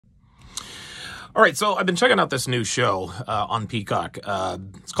All right, so I've been checking out this new show on Peacock.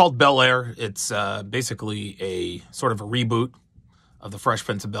 It's called Bel-Air. It's basically a sort of a reboot of the Fresh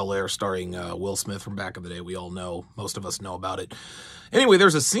Prince of Bel-Air starring Will Smith from back in the day. We all know, most of us know about it. Anyway,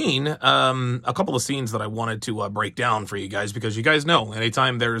 there's a scene, a couple of scenes that I wanted to break down for you guys, because you guys know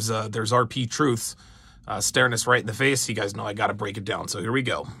anytime there's RP truths staring us right in the face, you guys know I got to break it down. So here we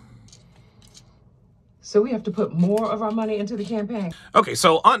go. So we have to put more of our money into the campaign? Okay,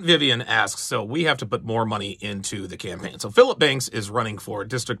 so Aunt Vivian asks, so we have to put more money into the campaign. So Philip Banks is running for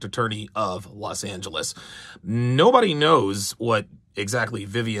District Attorney of Los Angeles. Nobody knows what exactly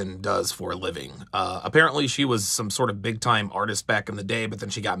Vivian does for a living. Apparently she was some sort of big-time artist back in the day, but then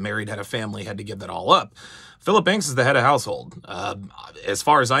she got married, had a family, had to give that all up. Philip Banks is the head of household. As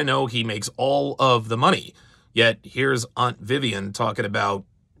far as I know, he makes all of the money. Yet here's Aunt Vivian talking about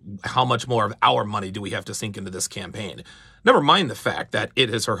how much more of our money do we have to sink into this campaign. Never mind the fact that it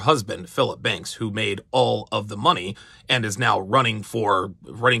is her husband, Philip Banks, who made all of the money and is now running for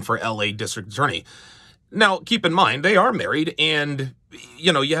LA District Attorney. Now, keep in mind, they are married, and,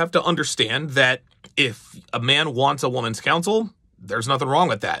 you know, you have to understand that if a man wants a woman's counsel, there's nothing wrong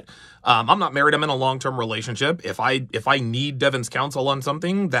with that. I'm not married. I'm in a long-term relationship. If I need Devin's counsel on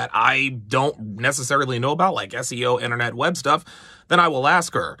something that I don't necessarily know about, like SEO, internet, web stuff, then I will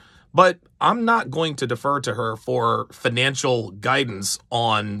ask her. But I'm not going to defer to her for financial guidance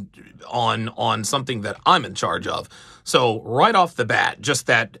on something that I'm in charge of. So right off the bat, just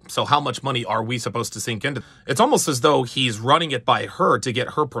that, so how much money are we supposed to sink into? It's almost as though he's running it by her to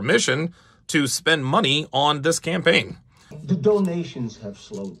get her permission to spend money on this campaign. The donations have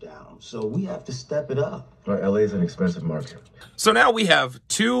slowed down, so we have to step it up. Well, LA is an expensive market. So now we have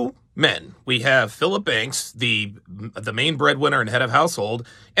two men. We have Philip Banks, the main breadwinner and head of household,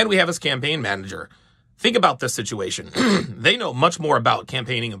 and we have his campaign manager. Think about this situation. They know much more about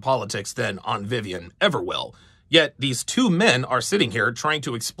campaigning and politics than Aunt Vivian ever will. Yet these two men are sitting here trying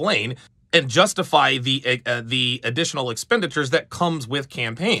to explain and justify the additional expenditures that comes with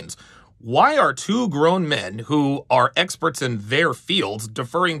campaigns. Why are two grown men who are experts in their fields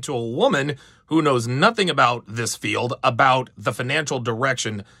deferring to a woman who knows nothing about this field, about the financial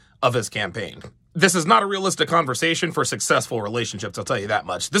direction of his campaign? This is not a realistic conversation for successful relationships, I'll tell you that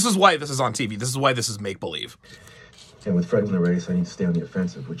much. This is why this is on TV. This is why this is make-believe. And with Fred in the race, I need to stay on the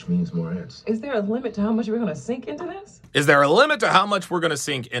offensive, which means more ads. Is there a limit to how much we're going to sink into this? Is there a limit to how much we're going to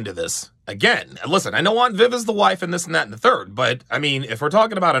sink into this? Again, listen, I know Aunt Viv is the wife and this and that and the third, but I mean, if we're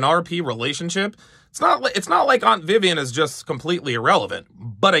talking about an RP relationship, it's not like Aunt Vivian is just completely irrelevant.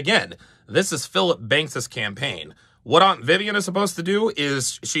 But again, this is Philip Banks' campaign. What Aunt Vivian is supposed to do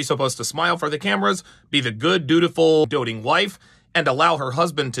is she's supposed to smile for the cameras, be the good, dutiful, doting wife, and allow her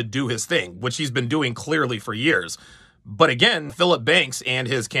husband to do his thing, which he's been doing clearly for years. But again, Philip Banks and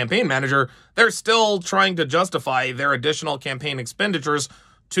his campaign manager, they're still trying to justify their additional campaign expenditures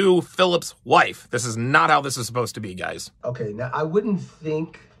to Philip's wife. This is not how this is supposed to be, guys. Okay, now I wouldn't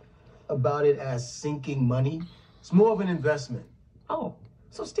think about it as sinking money. It's more of an investment. Oh,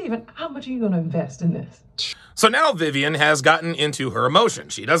 so Stephen, how much are you going to invest in this? So now Vivian has gotten into her emotion.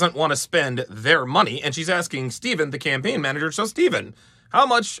 She doesn't want to spend their money, and she's asking Stephen, the campaign manager, so Stephen, how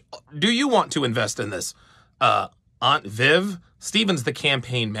much do you want to invest in this? Aunt Viv, Stephen's the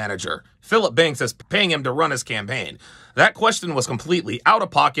campaign manager. Philip Banks is paying him to run his campaign. That question was completely out of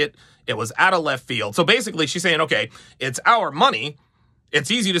pocket. It was out of left field. So basically she's saying, okay, it's our money.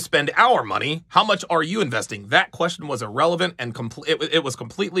 It's easy to spend our money. How much are you investing? That question was irrelevant and it was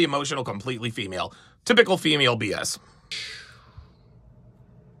completely emotional, completely female. Typical female BS.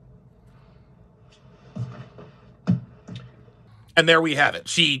 And there we have it.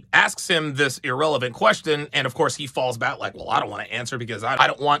 She asks him this irrelevant question, and of course he falls back like, well, I don't want to answer because I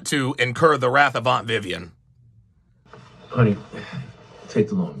don't want to incur the wrath of Aunt Vivian. Honey, take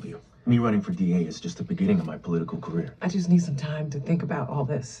the long view. Me running for DA is just the beginning of my political career. I just need some time to think about all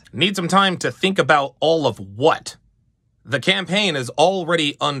this. Need some time to think about all of what? The campaign is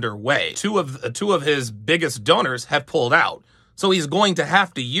already underway. Two of his biggest donors have pulled out. So he's going to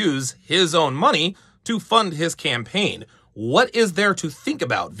have to use his own money to fund his campaign. What is there to think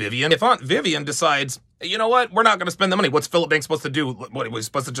about, Vivian? If Aunt Vivian decides, you know what, we're not going to spend the money, what's Philip Banks supposed to do? What, are we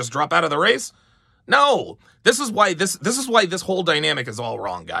supposed to just drop out of the race? No. This is why this whole dynamic is all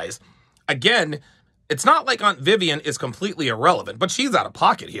wrong, guys. Again, it's not like Aunt Vivian is completely irrelevant, but she's out of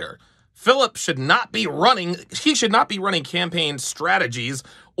pocket here. Philip should not be running, he should not be running campaign strategies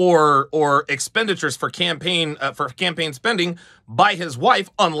or expenditures for campaign spending by his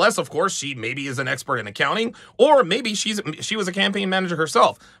wife, unless, of course, she maybe is an expert in accounting, or maybe she was a campaign manager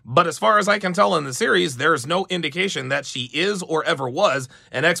herself. But as far as I can tell in the series, there's no indication that she is or ever was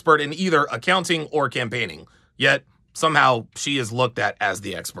an expert in either accounting or campaigning. Yet, somehow, she is looked at as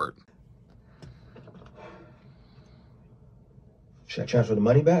the expert. Should I transfer the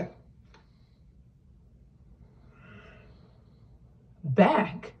money back?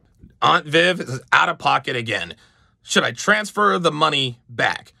 Back? Aunt Viv is out of pocket again. Should I transfer the money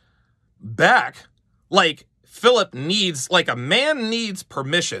back? Back? Like Philip needs, like a man needs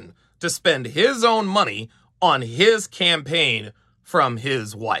permission to spend his own money on his campaign from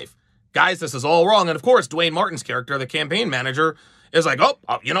his wife. Guys, this is all wrong. And of course, Dwayne Martin's character, the campaign manager, is like, oh,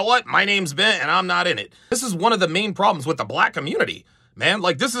 you know what? My name's Ben and I'm not in it. This is one of the main problems with the black community, man.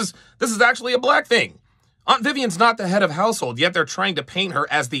 Like this is actually a black thing. Aunt Vivian's not the head of household, yet they're trying to paint her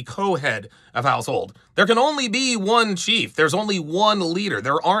as the co-head of household. There can only be one chief. There's only one leader.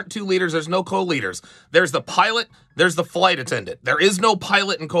 There aren't two leaders. There's no co-leaders. There's the pilot. There's the flight attendant. There is no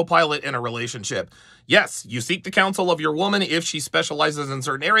pilot and co-pilot in a relationship. Yes, you seek the counsel of your woman if she specializes in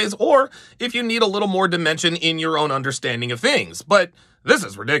certain areas, or if you need a little more dimension in your own understanding of things. But this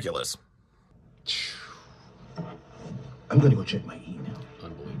is ridiculous. I'm gonna go check my email.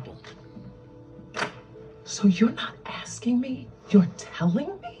 Unbelievable. So you're not asking me? You're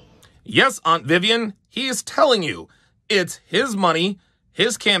telling me? Yes, Aunt Vivian, he is telling you. It's his money,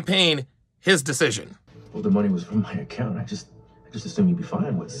 his campaign, his decision. Well, the money was from my account. I just assumed you'd be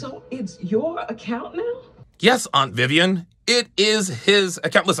fine with it. So it's your account now? Yes, Aunt Vivian, it is his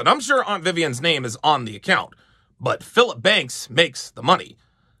account. Listen, I'm sure Aunt Vivian's name is on the account, but Philip Banks makes the money.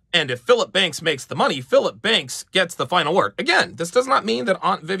 And if Philip Banks makes the money, Philip Banks gets the final word. Again, this does not mean that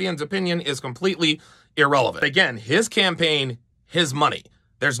Aunt Vivian's opinion is completely irrelevant. Again, his campaign, his money.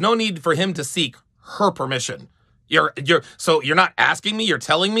 There's no need for him to seek her permission. So you're not asking me, you're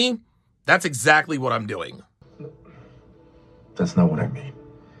telling me? That's exactly what I'm doing. That's not what I mean.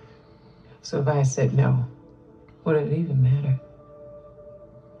 So if I said no, would it even matter?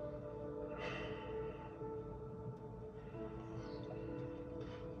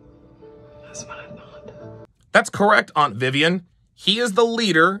 That's what I thought. That's correct, Aunt Vivian. He is the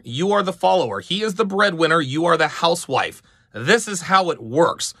leader, you are the follower. He is the breadwinner, you are the housewife. This is how it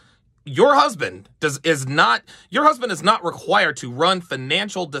works. Your husband is not required to run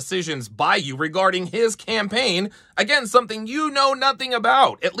financial decisions by you regarding his campaign. Again, something you know nothing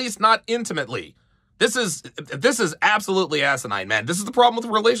about, at least not intimately. This is absolutely asinine, man. This is the problem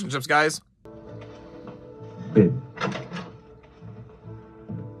with relationships, guys. Babe.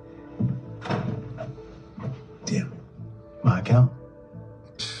 Damn. My account?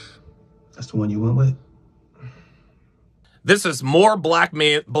 That's the one you went with? This is more black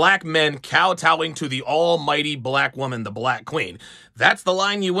men kowtowing to the almighty black woman, the Black Queen. That's the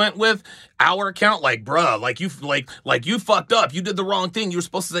line you went with? Our account? Like, bruh, like you fucked up. You did the wrong thing. You were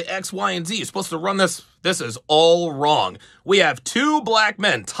supposed to say X, Y, and Z. You're supposed to run this. This is all wrong. We have two black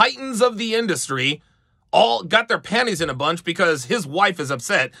men, titans of the industry, all got their panties in a bunch because his wife is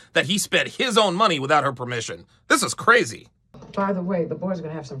upset that he spent his own money without her permission. This is crazy. By the way, the boys are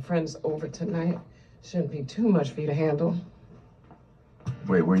gonna have some friends over tonight. Shouldn't be too much for you to handle.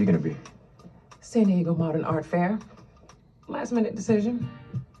 Wait, where are you gonna be? San Diego Modern Art Fair. Last minute decision.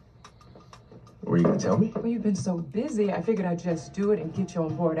 Were you gonna tell me? Well, you've been so busy, I figured I'd just do it and get you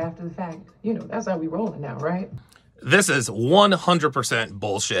on board after the fact. You know, that's how we rolling now, right? This is 100%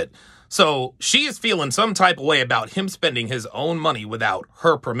 bullshit. So she is feeling some type of way about him spending his own money without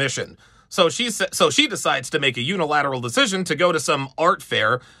her permission. So she decides to make a unilateral decision to go to some art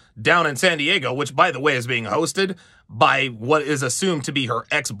fair down in San Diego, which, by the way, is being hosted by what is assumed to be her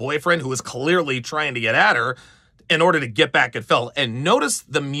ex-boyfriend, who is clearly trying to get at her in order to get back at Phil. And notice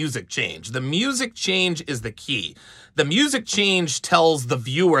the music change. The music change is the key. The music change tells the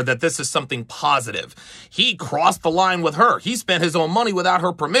viewer that this is something positive. He crossed the line with her. He spent his own money without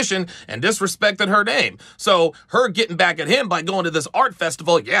her permission and disrespected her name. So her getting back at him by going to this art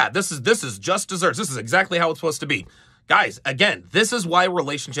festival, yeah, this is just desserts. This is exactly how it's supposed to be. Guys, again, this is why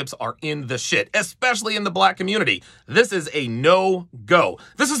relationships are in the shit, especially in the black community. This is a no-go.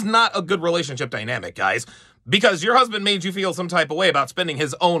 This is not a good relationship dynamic, guys. Because your husband made you feel some type of way about spending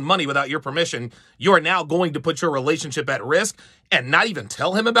his own money without your permission, you are now going to put your relationship at risk and not even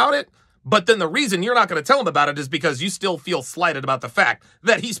tell him about it? But then the reason you're not going to tell him about it is because you still feel slighted about the fact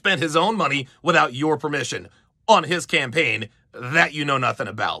that he spent his own money without your permission on his campaign that you know nothing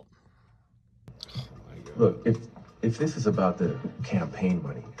about. Look, If this is about the campaign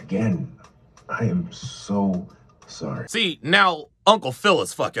money, again, I am so sorry. See, now Uncle Phil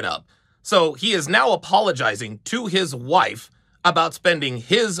is fucking up. So he is now apologizing to his wife about spending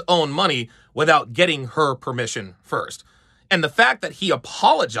his own money without getting her permission first. And the fact that he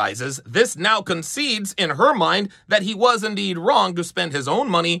apologizes, this now concedes in her mind that he was indeed wrong to spend his own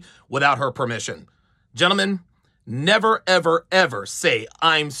money without her permission. Gentlemen, never, ever, ever say,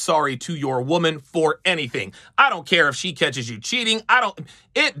 I'm sorry to your woman for anything. I don't care if she catches you cheating.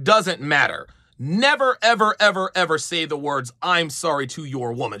 It doesn't matter. Never, ever, ever, ever say the words, I'm sorry to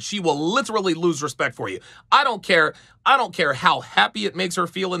your woman. She will literally lose respect for you. I don't care. I don't care how happy it makes her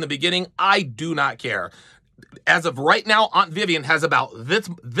feel in the beginning. I do not care. As of right now, Aunt Vivian has about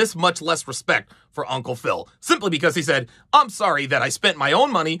this much less respect for Uncle Phil, simply because he said, I'm sorry that I spent my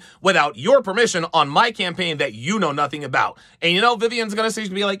own money without your permission on my campaign that you know nothing about. And you know, Vivian's going to say,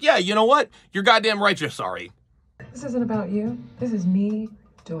 be like, yeah, you know what? You're goddamn right, you're sorry. This isn't about you. This is me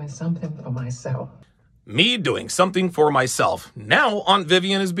doing something for myself. Me doing something for myself. Now Aunt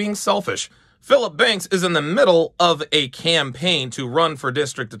Vivian is being selfish. Philip Banks is in the middle of a campaign to run for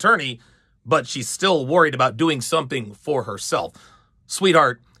district attorney, but she's still worried about doing something for herself.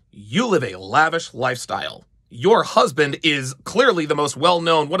 Sweetheart, you live a lavish lifestyle. Your husband is clearly one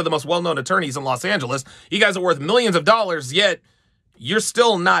of the most well-known attorneys in Los Angeles. You guys are worth millions of dollars, yet you're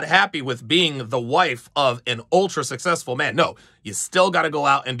still not happy with being the wife of an ultra-successful man. No, you still got to go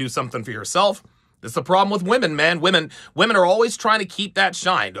out and do something for yourself. That's the problem with women, man. Women are always trying to keep that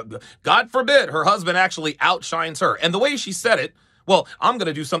shine. God forbid her husband actually outshines her. And the way she said it, well, I'm going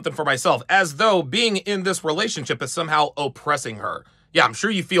to do something for myself, as though being in this relationship is somehow oppressing her. Yeah, I'm sure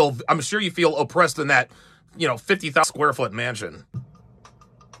you feel oppressed in that, 50,000 square foot mansion.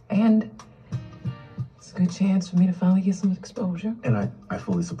 And it's a good chance for me to finally get some exposure. And I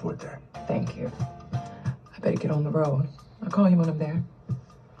fully support that. Thank you. I better get on the road. I'll call you when I'm there.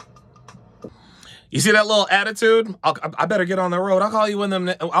 You see that little attitude? I better get on the road. I'll call you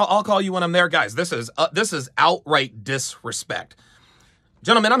when I'll call you when I'm there, guys. This is outright disrespect.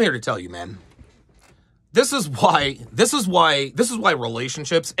 Gentlemen, I'm here to tell you, man. This is why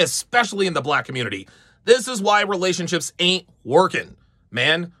relationships, especially in the black community, this is why relationships ain't working,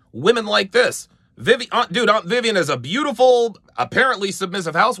 man. Women like this. Aunt Vivian is a beautiful, apparently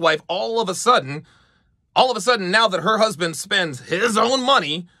submissive housewife. All of a sudden, now that her husband spends his own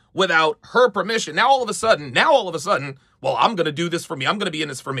money without her permission, now all of a sudden, well, I'm going to do this for me. I'm going to be in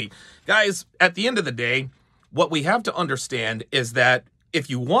this for me. Guys, at the end of the day, what we have to understand is that if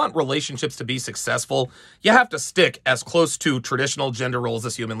you want relationships to be successful, you have to stick as close to traditional gender roles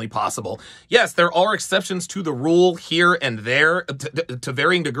as humanly possible. Yes, there are exceptions to the rule here and there to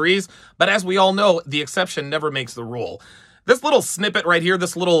varying degrees, but as we all know, the exception never makes the rule. This little snippet right here,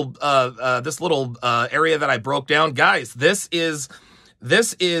 this little area that I broke down, guys, it's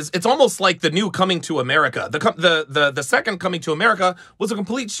almost like the new Coming to America. The second Coming to America was a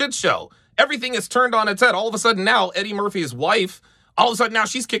complete shit show. Everything is turned on its head. All of a sudden now, Eddie Murphy's wife, all of a sudden now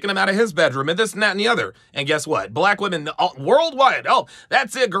she's kicking him out of his bedroom and this and that and the other. And guess what? Black women worldwide. Oh,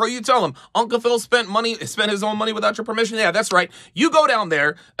 that's it, girl. You tell him Uncle Phil spent his own money without your permission. Yeah, that's right. You go down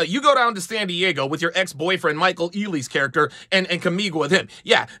there. You go down to San Diego with your ex-boyfriend Michael Ealy's character and commune with him.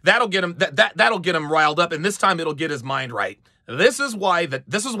 Yeah, that'll get him. That'll get him riled up, and this time it'll get his mind right. This is why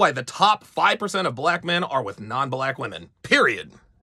the top 5% of black men are with non-black women. Period.